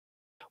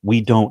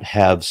we don't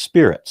have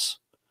spirits.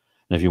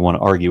 And if you want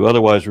to argue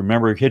otherwise,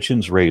 remember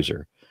Hitchen's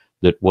razor,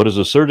 that what is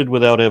asserted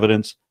without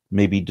evidence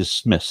may be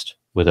dismissed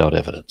without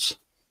evidence.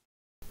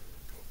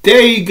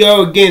 There you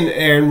go again,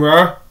 Aron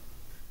Ra.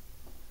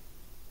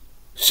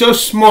 So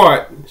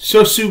smart,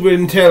 so super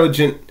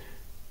intelligent,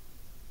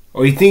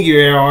 or you think you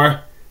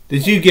are,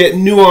 that you get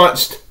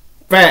nuanced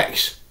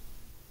facts.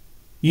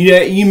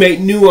 You make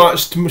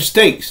nuanced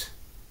mistakes.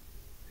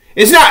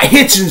 It's not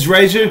Hitchen's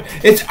razor,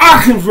 it's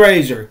OCCUM'S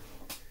razor.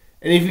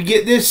 And if you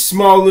get this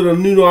small little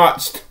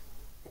nuanced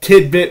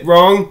tidbit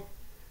wrong,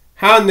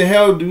 how in the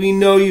hell do we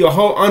know you a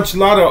whole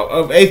enchilada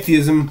of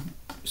atheism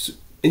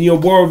in your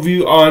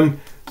worldview on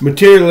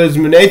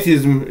materialism and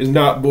atheism is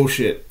not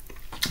bullshit?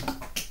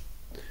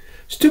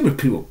 Stupid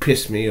people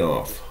piss me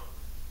off.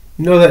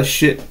 You know that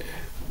shit.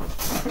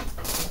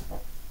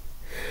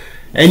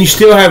 And you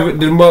still haven't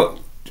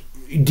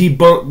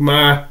debunked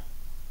my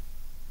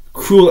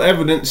cruel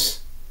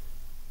evidence.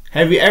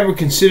 Have you ever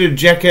considered,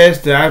 jackass,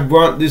 that I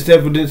want this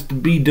evidence to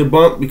be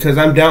debunked because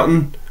I'm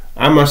doubting?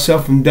 I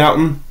myself am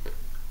doubting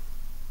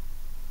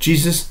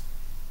Jesus.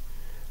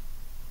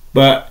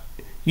 But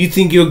you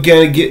think you're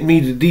gonna get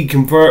me to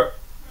deconvert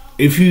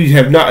if you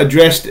have not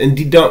addressed and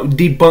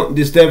debunked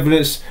this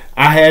evidence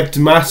I have to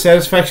my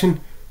satisfaction?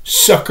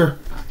 Sucker,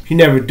 you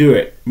never do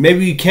it.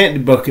 Maybe you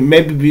can't debunk it.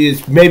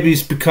 Maybe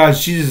it's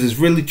because Jesus is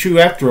really true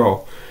after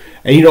all,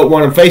 and you don't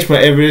want to face my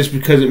evidence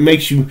because it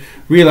makes you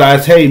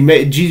realize, hey,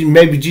 maybe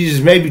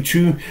Jesus may be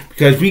true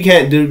because we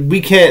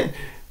can't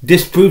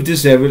disprove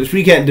this evidence.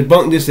 We can't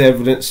debunk this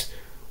evidence.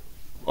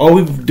 Oh,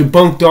 we've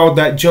debunked all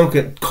that junk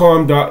at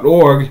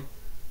calm.org,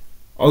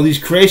 all these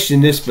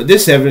creationists, but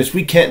this evidence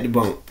we can't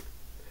debunk.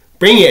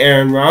 Bring it,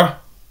 Aron Ra,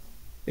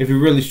 if you're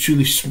really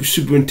truly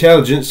super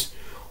intelligent,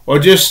 or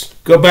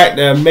just go back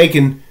to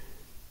making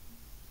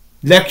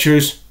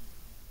lectures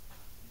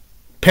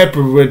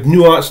peppered with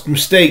nuanced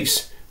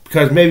mistakes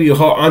because maybe your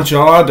whole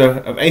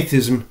enchilada of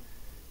atheism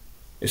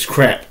is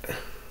crap.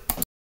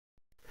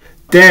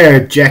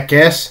 There,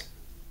 jackass.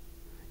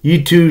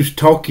 YouTube's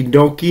talkie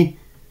donkey.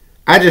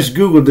 I just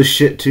googled this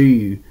shit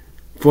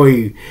for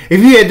you.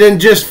 If you had done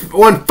just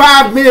 1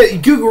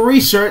 5-minute Google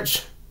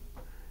research,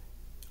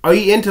 are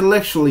you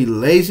intellectually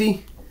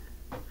lazy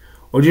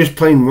or just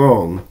plain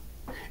wrong?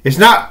 It's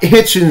not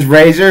Hitchen's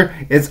razor,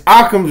 it's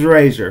OCCUM'S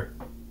razor.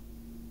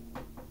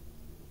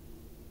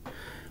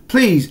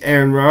 Please,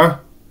 Aron Ra,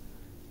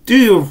 do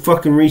your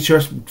fucking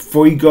research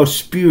before you go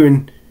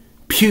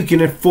puking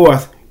it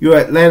forth your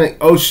Atlantic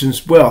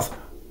Ocean's wealth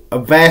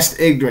of vast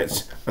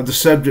ignorance of the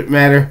subject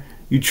matter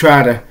you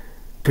try to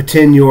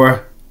pretend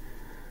you're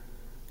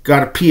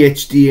got a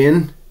PhD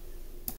in.